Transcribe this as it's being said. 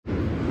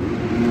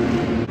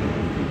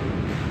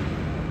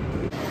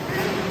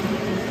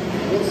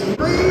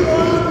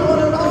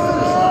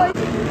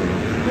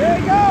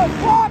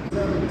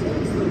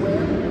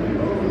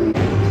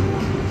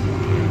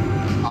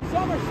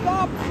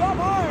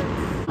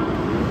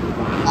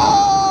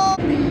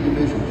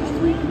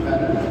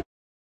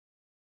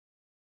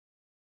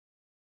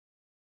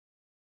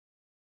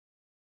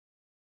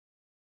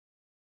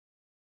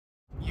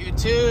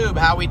YouTube,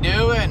 how we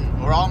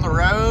doing? We're on the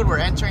road. We're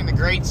entering the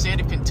great state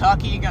of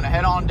Kentucky. Gonna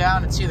head on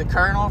down and see the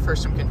Colonel for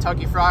some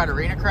Kentucky Fried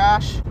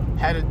Arenacrash.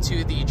 Headed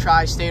to the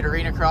Tri-State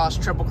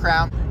Arenacross Triple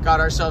Crown. Got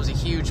ourselves a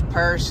huge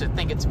purse. I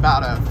think it's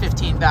about a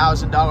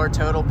 $15,000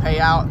 total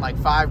payout and like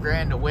 $5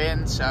 grand to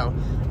win. So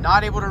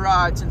not able to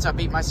ride since I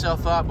beat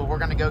myself up, but we're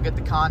gonna go get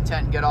the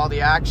content and get all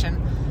the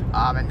action.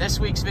 And this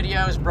week's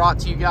video is brought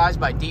to you guys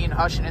by Dean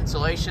Hush and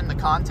Insulation. The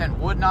content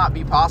would not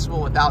be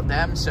possible without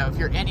them. So if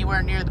you're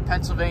anywhere near the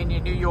Pennsylvania,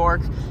 New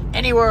York,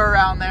 anywhere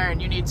around there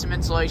and you need some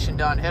insulation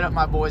done, hit up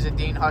my boys at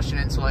Dean Hush and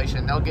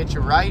Insulation. They'll get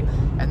you right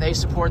and they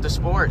support the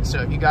sport.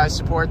 So if you guys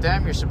support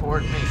them, you're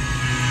supporting me.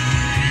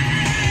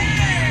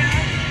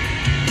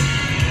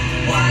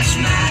 What's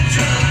my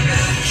drug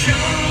of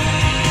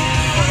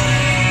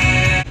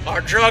choice?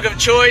 Our drug of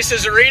choice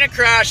is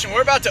Arenacrash, and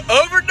we're about to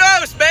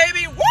overdose,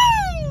 baby. Woo!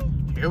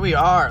 Here we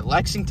are,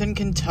 Lexington,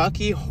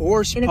 Kentucky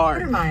Horse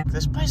Park.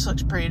 This place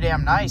looks pretty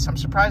damn nice. I'm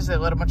surprised they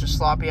let a bunch of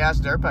sloppy-ass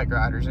dirt bike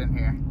riders in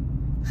here.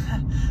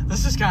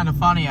 This is kind of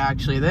funny,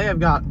 actually. They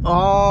have got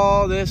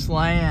all this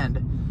land,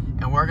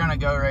 and we're gonna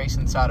go race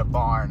inside a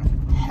barn.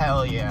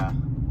 Hell yeah.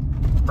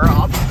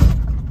 Bro,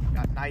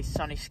 got nice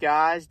sunny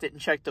skies. Didn't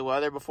check the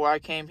weather before I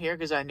came here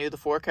because I knew the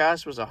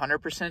forecast was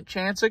 100%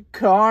 chance of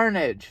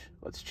carnage.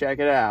 Let's check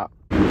it out.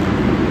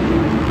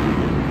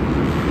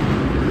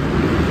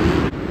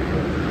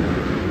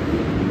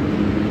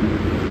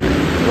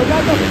 We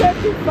got the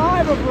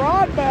 55 of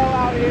Rod Bell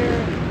out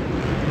here.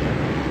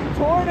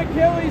 Torn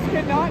Achilles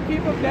cannot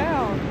keep him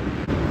down.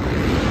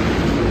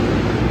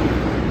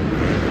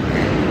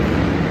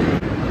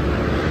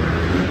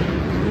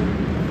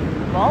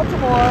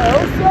 Baltimore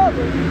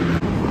 07.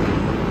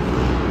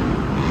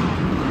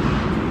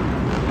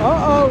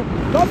 Uh-oh.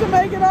 Doesn't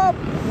make it up.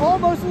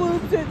 Almost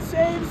loops it,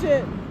 saves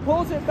it,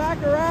 pulls it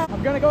back around.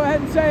 I'm going to go ahead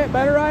and say it.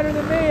 Better rider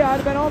than me. I'd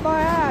have been on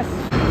my ass.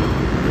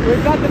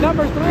 We've got the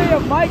number 3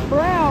 of Mike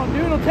Brown.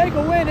 Dude will take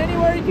a win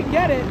anywhere he can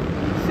get it.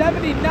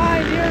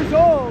 79 years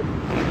old.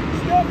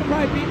 Still can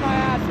probably beat my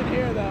ass in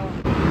here though.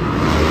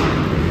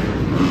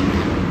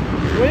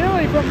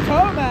 Wheelie from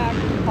Tomac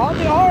on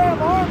the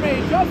RM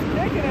Army, just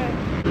kicking it.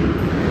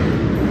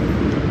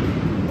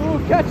 Ooh,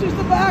 catches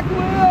the back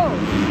wheel.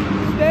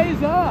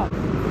 Stays up.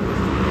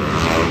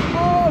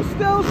 Oh,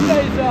 still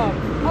stays up.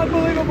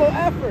 Unbelievable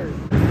effort.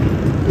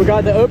 We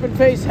got the open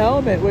face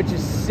helmet, which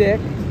is sick.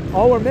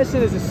 All we're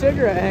missing is a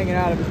cigarette hanging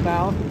out of his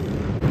mouth.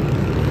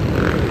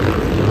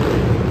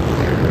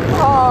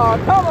 Oh,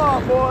 come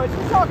on, boys.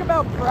 We're talking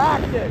about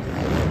practice.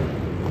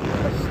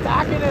 We're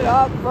stacking it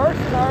up.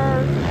 First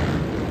turn.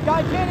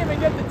 Guy can't even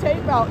get the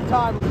tape out in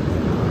time.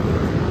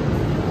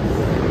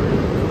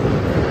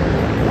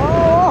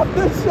 Oh, off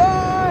the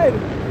side.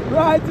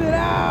 Rides it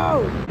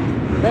out.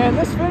 Man,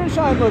 this finish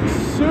line looks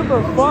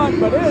super fun,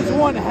 but it is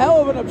one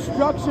hell of an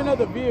obstruction of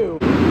the view.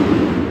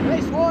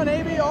 Race 1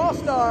 AB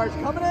All-Stars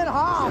coming in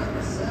hot.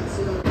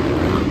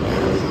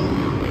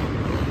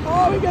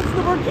 Oh, he gets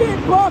the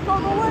Burkina buck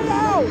on the way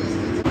out.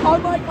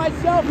 Unlike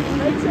myself, he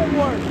makes it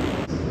work.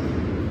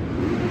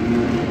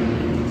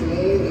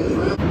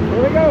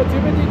 Here we go,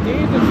 Timothy D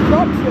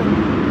destruction.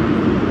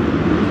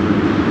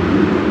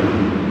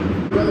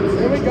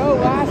 Here we go,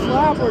 last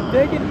lap, we're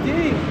digging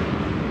deep.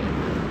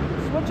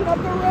 Switching up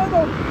the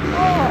rhythm.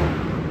 Oh.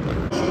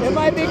 It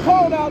might be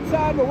cold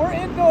outside, but we're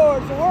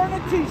indoors, so we're in a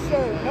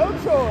t-shirt, no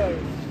choice.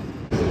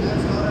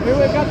 Here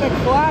we've got the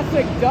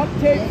classic duct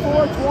tape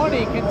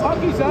 420,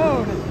 Kentucky's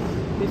own.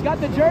 He's got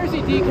the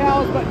jersey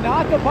decals, but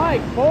not the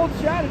bike. Bold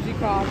strategy,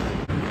 Cox.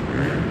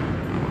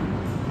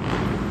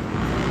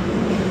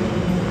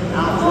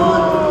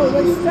 Oh,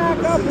 they stack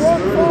up,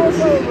 one falls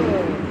over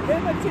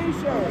in the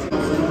t-shirt.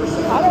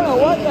 I don't know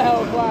what the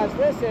hell class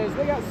this is.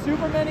 They got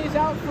super minis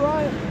out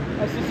front,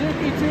 a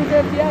Suzuki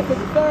 250F in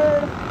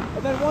third,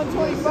 and then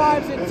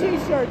 125s and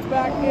t-shirts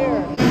back here.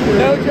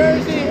 No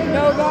jersey,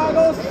 no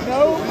goggles,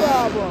 no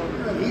problem.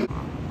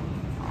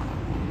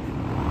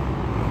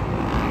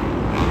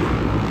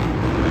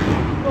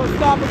 Little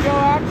stop and go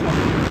action.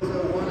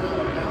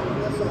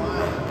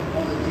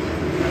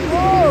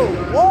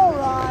 Whoa, wall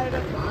ride.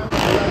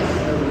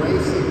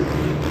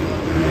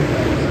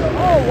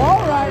 Oh,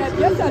 wall ride. I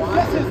guess that's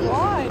just his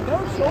line, no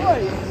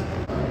choice.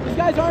 These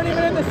guys aren't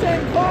even in the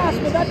same class,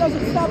 but that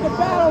doesn't stop the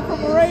battle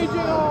from raging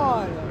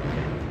on.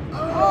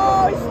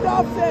 Oh, he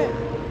stops it.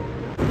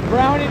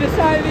 Brownie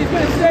decided he's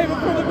going to save it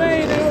for the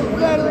main. It was a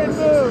veteran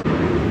move.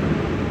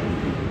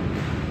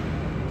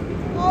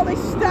 Oh, they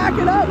stack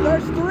it up.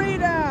 There's 3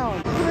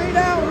 down. 3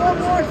 down, one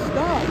more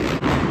stop.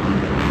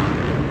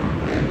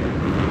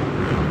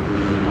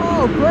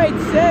 Oh, great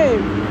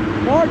save.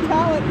 More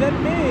talent than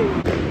me.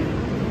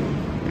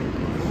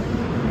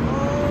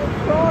 Oh,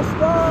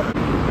 crossed up.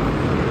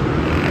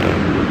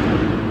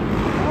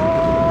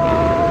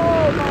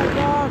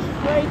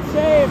 Great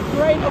save,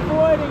 great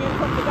avoiding it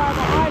from the guy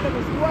behind him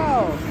as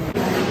well.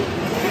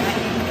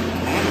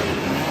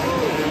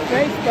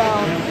 Face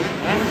bound,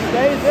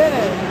 stays in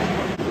it.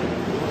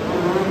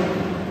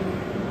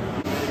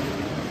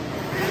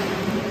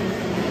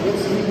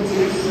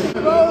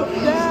 Both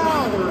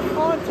down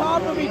on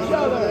top of each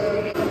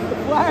other. The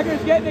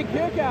Kilbarger's getting a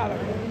kick out of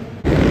it.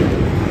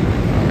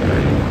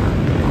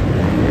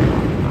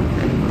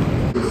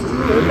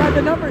 We've got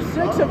the number 6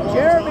 of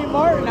Jeremy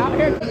Martin out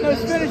here getting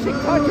those finishing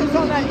touches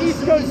on that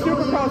East Coast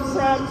Supercross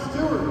prep.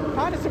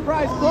 Kind of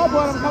surprised Club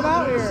let him come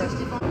out here.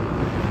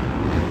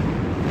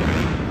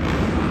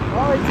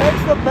 Oh, he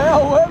takes the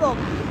bell with him.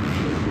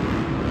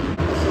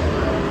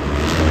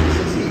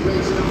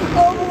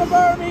 Over the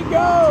berm he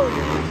goes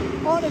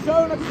on his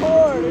own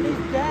accord, and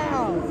he's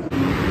down.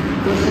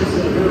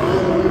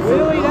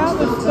 Wheelie down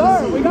the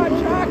start. We got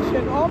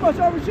traction. Almost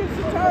overshoots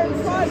the turn,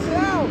 slides it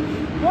out.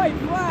 White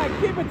flag,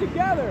 keep it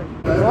together.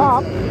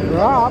 Drop,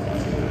 drop,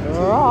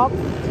 drop,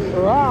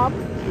 drop,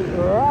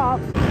 drop.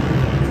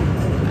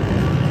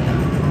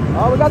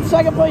 Oh, we got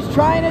second place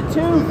trying it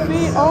 2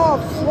 feet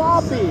off.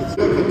 Sloppy.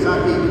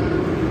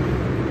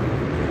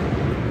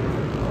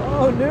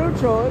 Oh,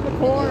 neutral in the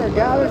corner,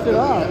 gathers it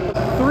up.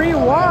 3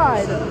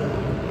 wide.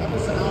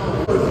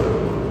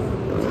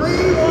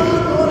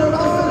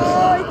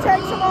 Oh, he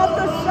takes him off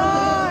the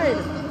side.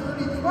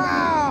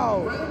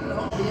 Wow.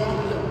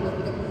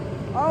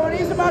 Oh, and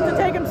he's about to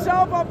take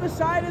himself off the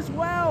side as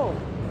well.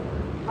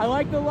 I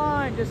like the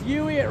line. Just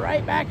Yui it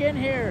right back in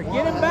here.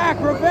 Get him back.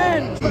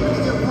 Revenge. Here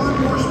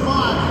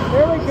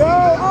we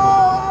go.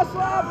 Oh,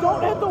 Oslab.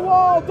 Don't hit the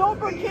wall. Don't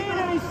break in,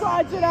 and he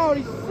slides it out.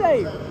 He's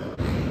safe.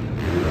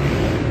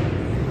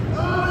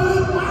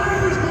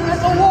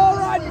 And the wall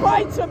ride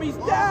bites him. He's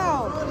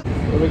down.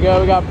 Here we go.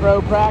 We got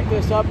pro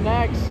practice up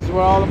next. This is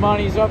where all the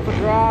money's up for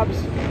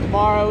grabs.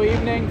 Tomorrow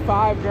evening,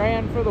 $5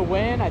 grand for the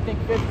win. I think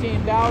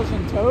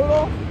 15,000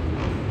 total.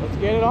 Let's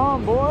get it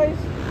on, boys.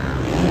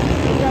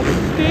 We got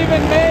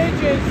Stephen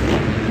Mages,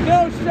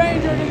 no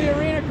stranger to the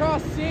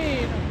Arenacross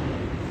scene.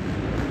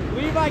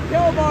 Levi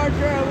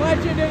Kilbarger, a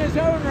legend in his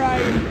own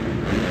right.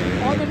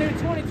 On the new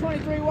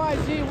 2023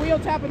 YZ, wheel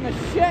tapping the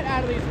shit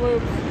out of these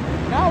loops.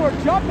 Now we're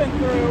jumping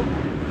through.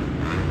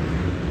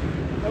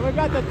 And we've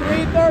got the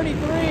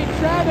 333,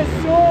 Travis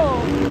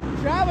Sewell.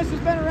 Travis has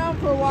been around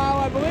for a while.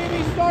 I believe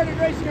he started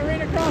racing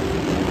Arenacross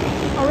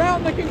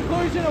around the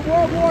conclusion of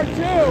World War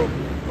II.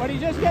 But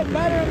he's just getting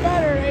better and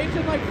better,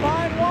 aging like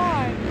fine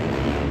wine.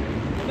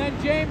 And then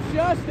James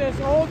Justice,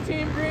 old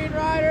Team Green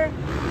rider,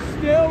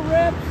 still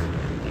rips.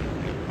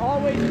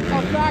 Always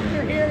a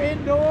factor here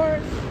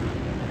indoors.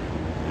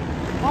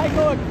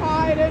 Michael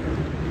Akaydin.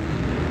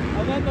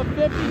 And then the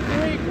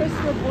 53,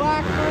 Christopher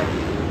Blackmer.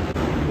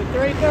 The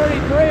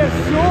 333 of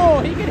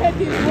Sewell. He can hit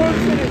these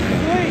loops in his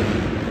sleep.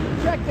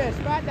 Check this.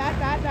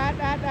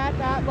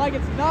 Like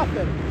it's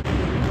nothing.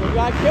 We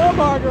got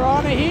Kilbarger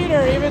on a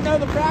heater, even though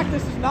the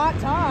practice is not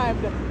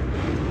timed.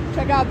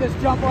 Check out this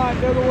jump line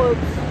through the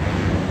loops.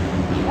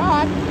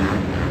 Yacht,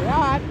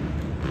 yacht,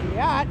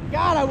 yacht.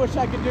 God, I wish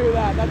I could do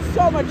that. That's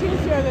so much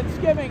easier than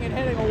skimming and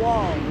hitting a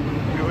wall.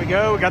 Here we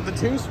go. We got the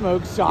 2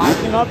 Smoke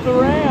sizing up the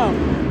ramp.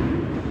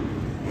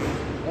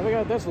 Then we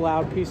got this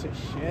loud piece of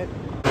shit.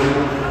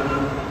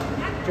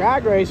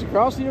 Drag race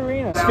across the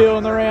arena.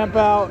 Feeling the ramp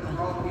out.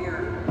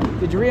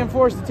 Did you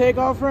reinforce the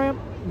takeoff ramp?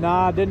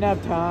 Nah, didn't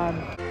have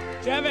time.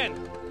 Kevin,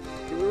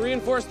 did we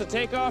reinforce the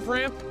takeoff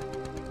ramp?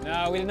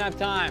 No, we didn't have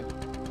time.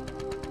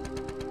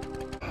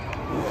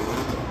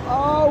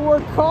 Oh,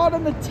 we're caught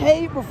on the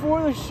tape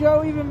before the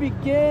show even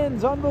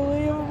begins.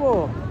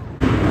 Unbelievable.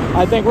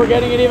 I think we're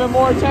getting it even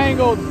more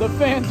tangled. The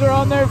fans are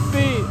on their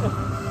feet.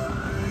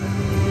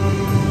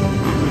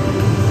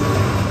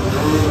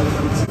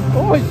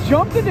 Oh, it's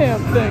jumped the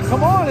damn thing.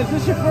 Come on, is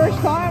this your first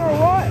time or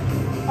what?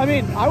 I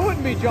mean, I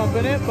wouldn't be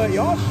jumping it, but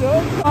y'all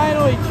should.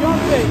 Finally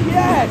jumped it,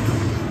 yes!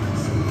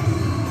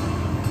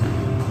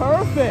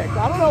 Perfect.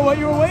 I don't know what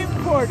you were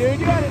waiting for, dude.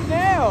 You got it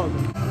nailed.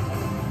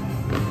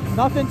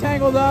 Nothing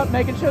tangled up,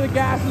 making sure the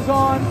gas is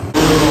on.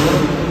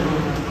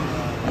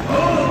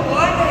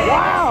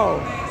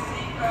 Wow!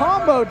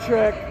 Combo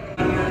trick.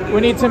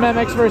 We need some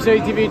MX versus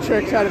ATV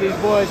tricks out of these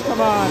boys. Come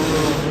on.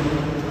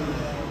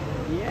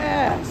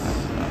 Yes.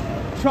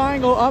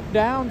 Triangle, up,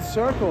 down,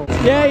 circle.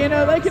 Yeah, you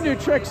know, they can do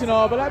tricks and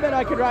all, but I bet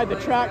I could ride the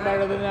track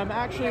better than them.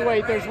 Actually,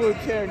 wait, there's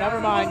loops here. Never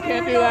mind.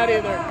 Can't do that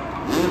either.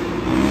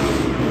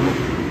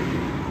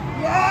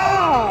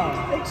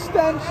 Yeah!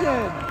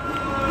 Extension!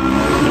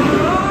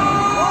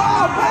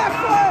 Oh,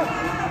 backflip!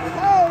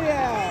 Hell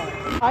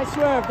yeah! I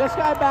swear, if this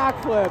guy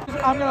backflips,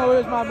 I'm gonna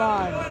lose my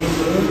mind.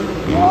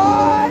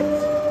 What?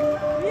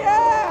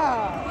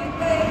 Yeah!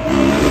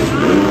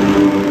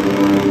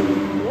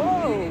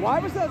 Whoa, why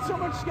was that so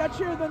much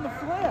sketchier than the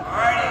flip?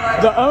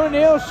 The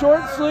O'Neill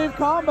short sleeve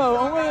combo,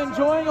 only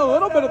enjoying a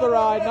little bit of the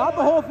ride, not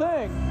the whole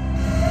thing.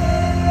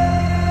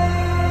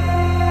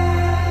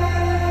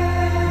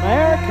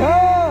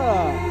 America!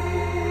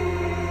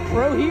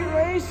 Pro heat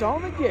race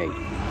on the gate.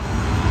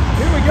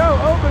 Here we go,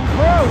 open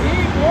pro,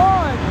 heat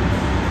 1.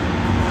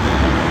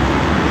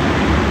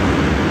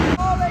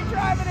 Oh, they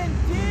drive it in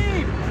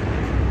deep.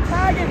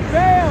 Tagging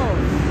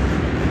fails.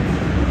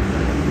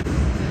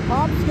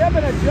 Hop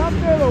skipping a jump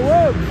through the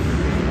whoops.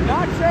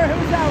 Not sure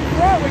who's out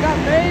front. We got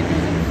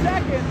Mages in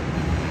second.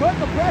 Putting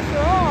the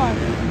pressure on.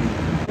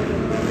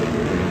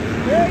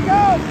 Here he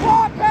goes,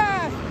 flat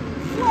pass.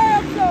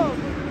 Slams him.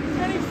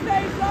 And he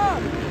stays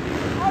up.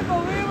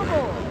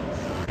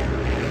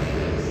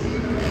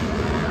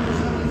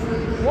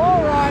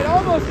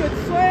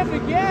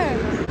 slammed again.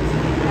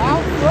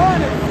 Out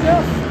front, it's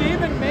still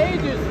Stephen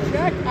Mages.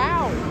 Check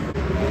out.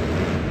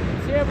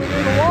 See if we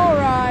do the wall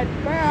ride.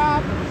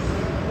 Bam.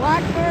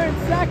 Blackmer in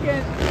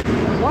second.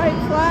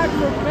 White flag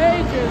for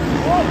Mages.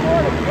 1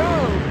 more to go.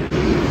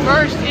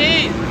 First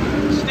heat.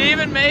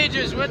 Stephen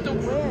Mages with the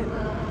win.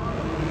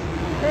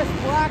 Chris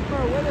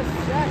Blackmer with a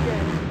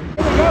second.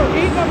 Here we go,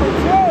 heat number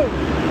 2.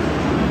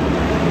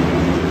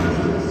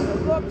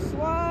 It looks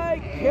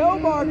like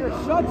Kilbarger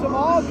shuts them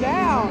all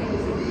down.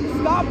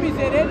 Stoppies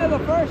it into the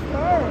first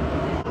turn.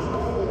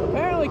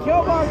 Apparently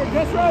Kilbarger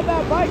just rode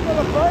that bike for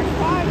the first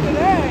time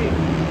today.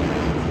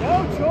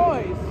 No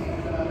choice.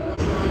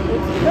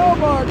 It's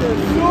Kilbarger,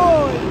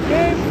 Sewell, and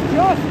James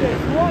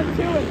Justice, 1,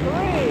 2, and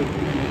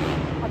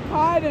 3.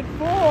 Akaydin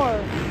 4.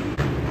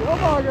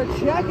 Kilbarger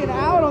checking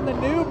out on the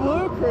new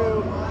blue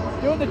crew.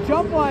 Doing the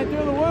jump line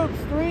through the whoops.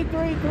 3,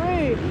 3,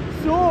 3.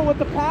 Sewell with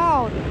the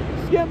pound.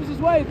 Skims his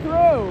way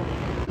through.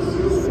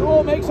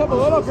 Sewell makes up a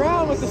little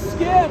ground with the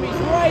skim.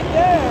 He's right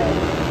there.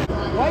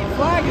 White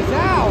flag is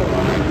out.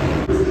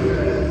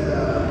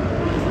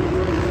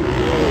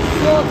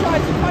 Sewell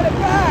tries to cut it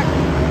back,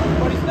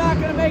 but he's not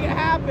going to make it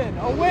happen.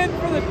 A win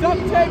for the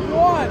duct tape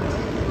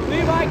 1.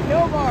 Levi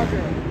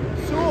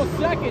Kilbarger. Sewell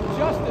second,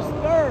 Justice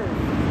third.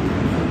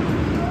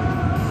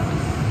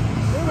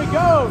 Here we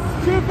go,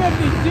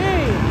 250D.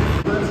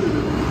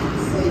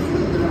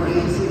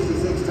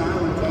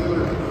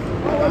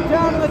 We're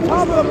down to the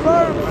top of the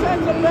berm,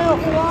 sends a bell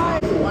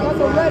flying. Got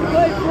the red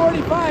plate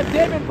 45,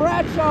 David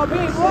Bradshaw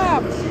being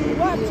lapped.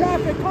 Lap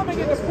traffic coming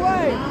into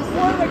play.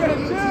 What are they going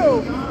to do?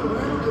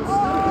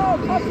 Oh,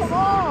 cuts them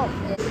off.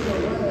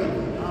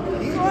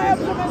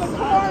 Slams them in the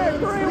corner,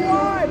 3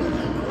 wide.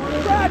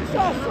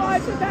 Bradshaw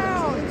slides it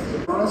down.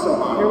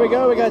 Here we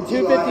go, we got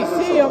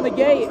 250C on the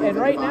gate, and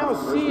right now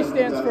C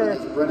stands for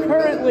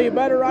currently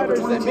better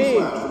riders than me,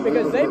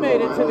 because they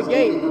made it to the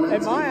gate,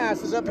 and my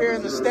ass is up here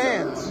in the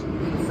stands.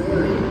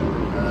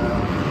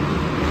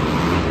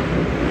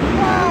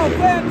 Wow,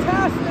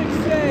 fantastic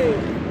save!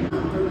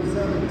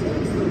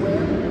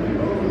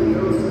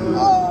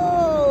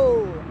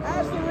 Oh!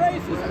 As the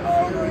race is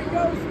over, he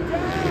goes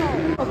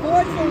down!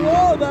 Avoids the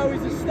wall though,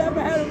 he's a step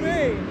ahead of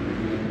me.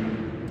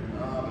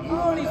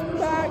 Oh, and he's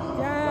back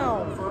down.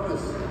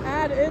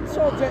 Add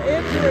insult to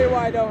injury,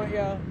 why don't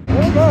you?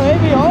 Here we go,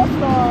 AB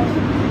All-Star.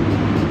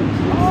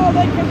 Oh,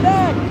 they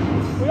connect.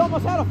 We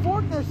almost had a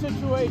Forkner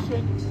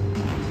situation.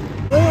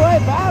 Three-way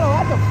battle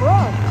at the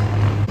front.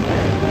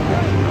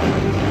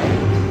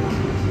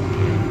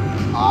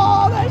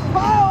 Oh, they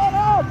pile it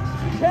up.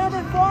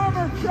 Cameron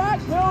Farmer, track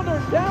builder,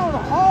 down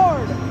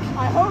hard.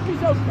 I hope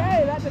he's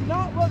okay. That did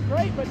not look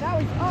great, but now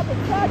he's up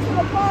and back to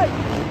the bike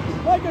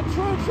like a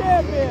true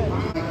champion.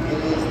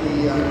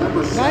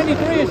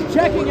 93 is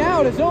checking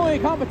out. His only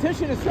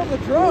competition is from the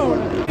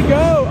drone. Here we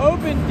go,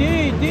 open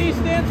D. D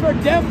stands for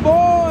Dem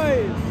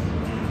Boys.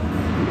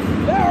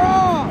 They're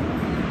off.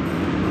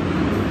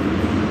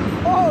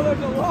 Oh, there's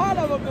a lot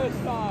of them this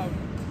time.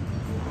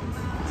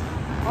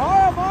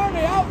 RM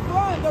Army out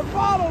front. They're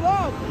bottled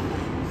up.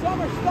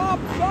 Some are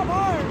stopped, some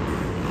aren't.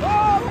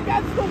 Oh,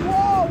 against the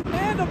wall.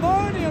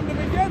 Pandemonium to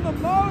begin the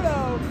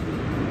moto.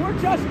 We're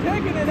just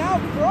kicking it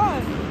out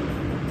front.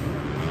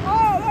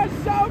 Oh, there's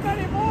so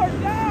many more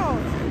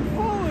down.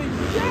 Holy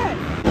shit.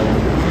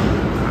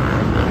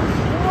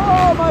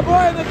 Oh, my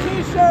boy in the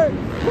t-shirt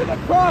with a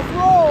cross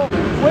roll.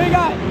 We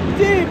got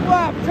deep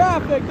lap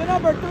traffic. The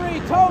number 3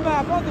 toe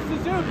map on the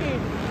Suzuki.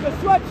 The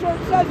sweatshirt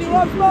says he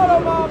loves moto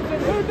moms,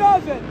 and who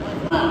doesn't?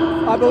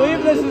 I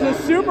believe this is a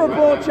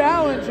superpole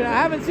challenge, and I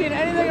haven't seen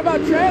anything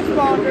about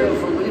transponders,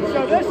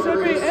 so this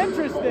should be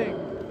interesting.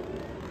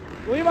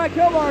 Levi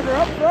Kilbarger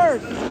up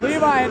first.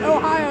 Levi, an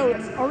Ohio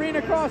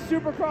Arenacross,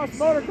 Supercross,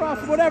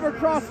 Motocross, whatever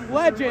cross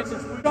legend.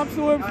 Jumps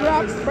the loops,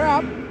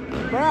 brap.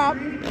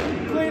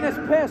 Cleanest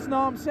piss, know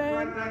what I'm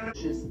saying?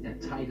 Just the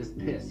tightest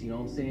piss, you know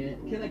what I'm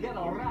saying? Can I get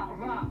a rap?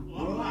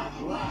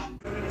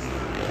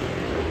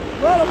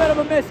 Little bit of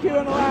a miscue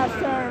in the last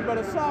turn, but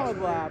a solid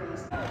lap.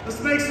 Let's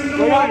make some noise.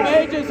 We got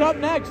Mages up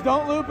next,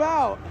 don't loop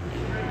out.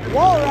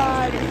 Wall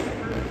ride.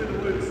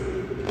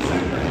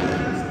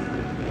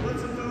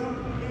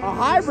 A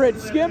hybrid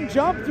skim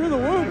jump through the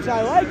whoops,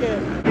 I like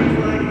it.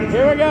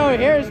 Here we go,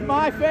 here's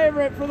my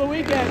favorite for the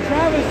weekend,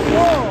 Travis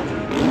Sewell,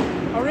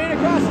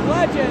 Arenacross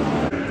legend,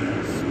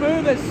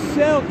 smooth as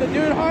silk. The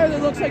dude hardly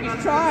looks like he's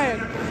trying.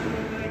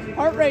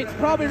 Heart rate's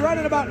probably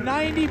running about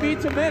 90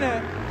 beats a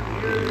minute.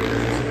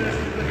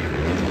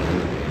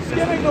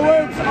 Skimming the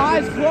whoops,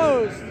 eyes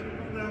closed,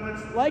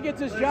 like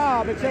it's his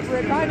job, except for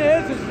it kind of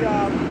is his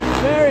job.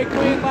 Very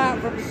clean lap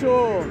from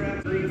Sewell.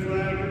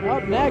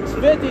 Up next,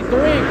 53,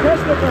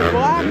 Christopher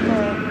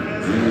Blackmer.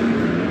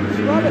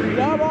 Scrub a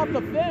dub off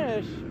the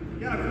finish.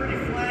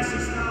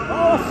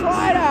 Oh, a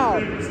slide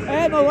out.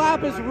 And the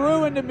lap is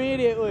ruined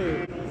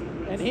immediately.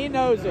 And he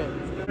knows it.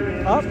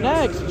 Up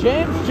next,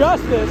 James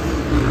Justice.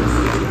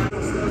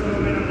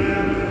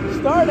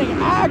 Starting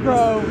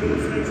aggro.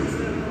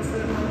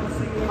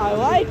 I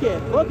like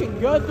it. Looking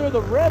good through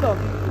the rhythm.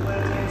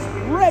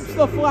 Rips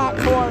the flat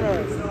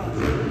corner.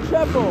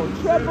 Triple.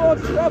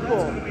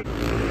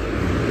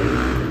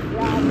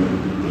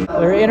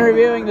 They're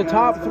interviewing the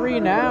top 3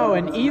 now,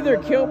 and either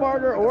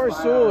Kilbarger or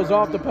Sewell is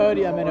off the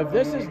podium. And if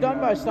this is done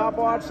by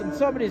stopwatch, then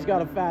somebody's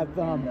got a fat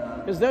thumb,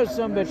 because those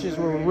sumbitches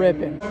were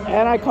ripping.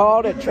 And I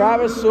called it.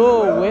 Travis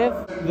Sewell with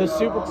the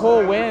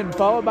superpole win,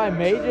 followed by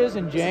Mages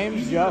and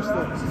James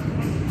Justin.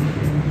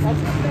 That's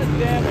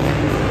damage.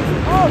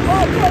 Oh,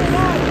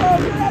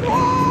 529.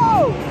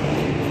 Whoa!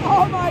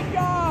 Oh my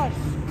gosh!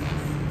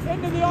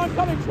 Into the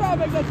oncoming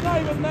traffic that's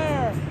not even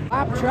there.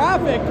 Lap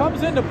traffic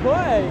comes into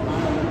play.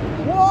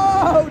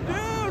 Whoa,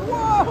 dude,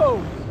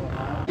 whoa!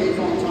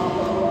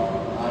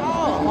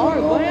 Oh,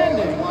 hard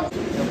landing.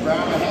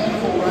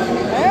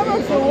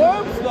 Hammers the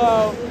whoops,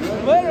 though.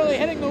 Literally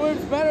hitting the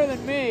whoops better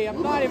than me.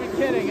 I'm not even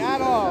kidding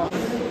at all.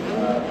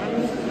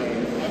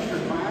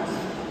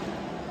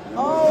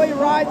 Oh, he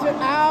rides it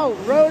out.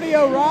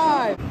 Rodeo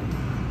ride.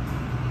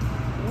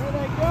 There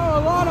they go.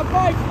 A lot of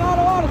bikes, not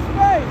a lot of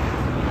space.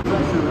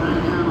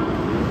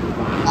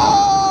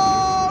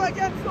 Oh,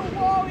 against the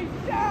wall, he's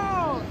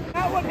down.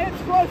 That one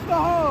hits close to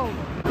home.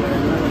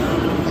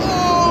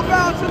 Oh,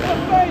 bounces the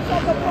face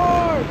off the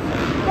board.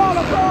 Not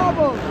a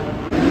problem.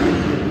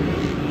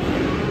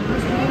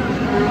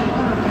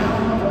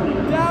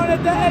 Down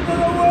at the end of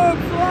the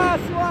whoops,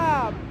 last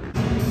lap.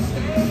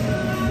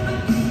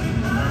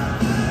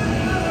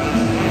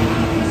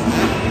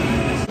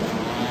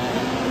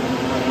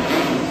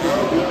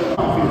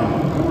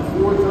 Number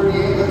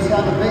 438, let's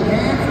have a big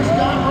hand for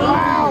Scott.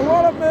 Wow,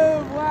 what a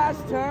move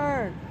last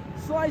turn.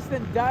 Sliced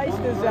and diced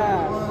his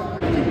ass.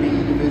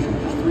 Division,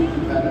 just 3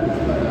 competitors,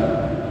 but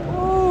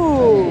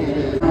ooh.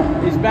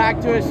 He's back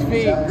to his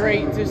feet.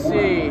 Great to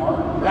see.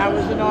 That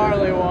was a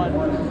gnarly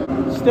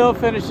one. Still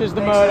finishes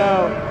the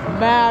moto.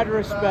 Mad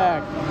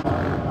respect.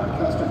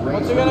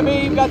 What's it gonna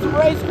be? You've got some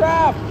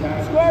racecraft.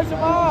 Squares him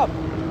up.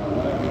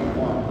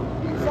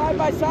 Side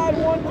by side,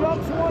 one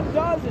jumps, one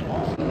doesn't.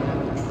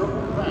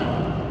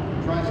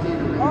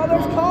 Oh,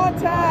 there's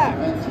contact.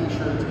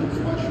 T-shirts and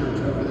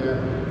sweatshirts over there.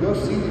 Go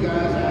see the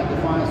guys at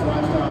Defiance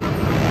Lifestyle.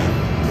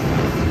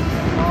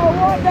 Oh,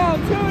 1 down,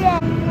 2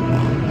 down.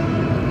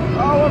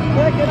 Oh, we're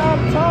picking up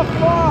tough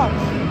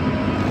blocks.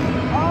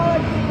 Oh,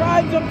 it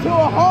drives them to a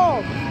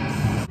halt.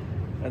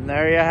 And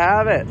there you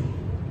have it.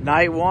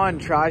 Night 1,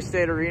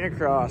 Tri-State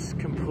Arenacross,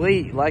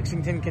 complete,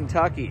 Lexington,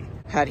 Kentucky.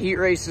 Had heat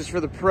races for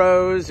the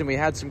pros, and we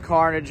had some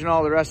Carnage and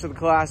all the rest of the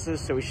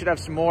classes, so we should have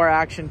some more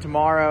action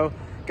tomorrow.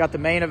 Got the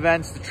main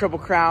events, the Triple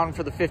Crown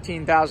for the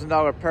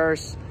 $15,000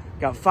 purse.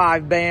 Got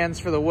 5 bands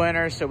for the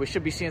winner, so we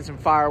should be seeing some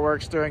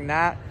fireworks during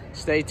that.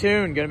 Stay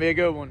tuned, gonna be a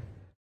good one.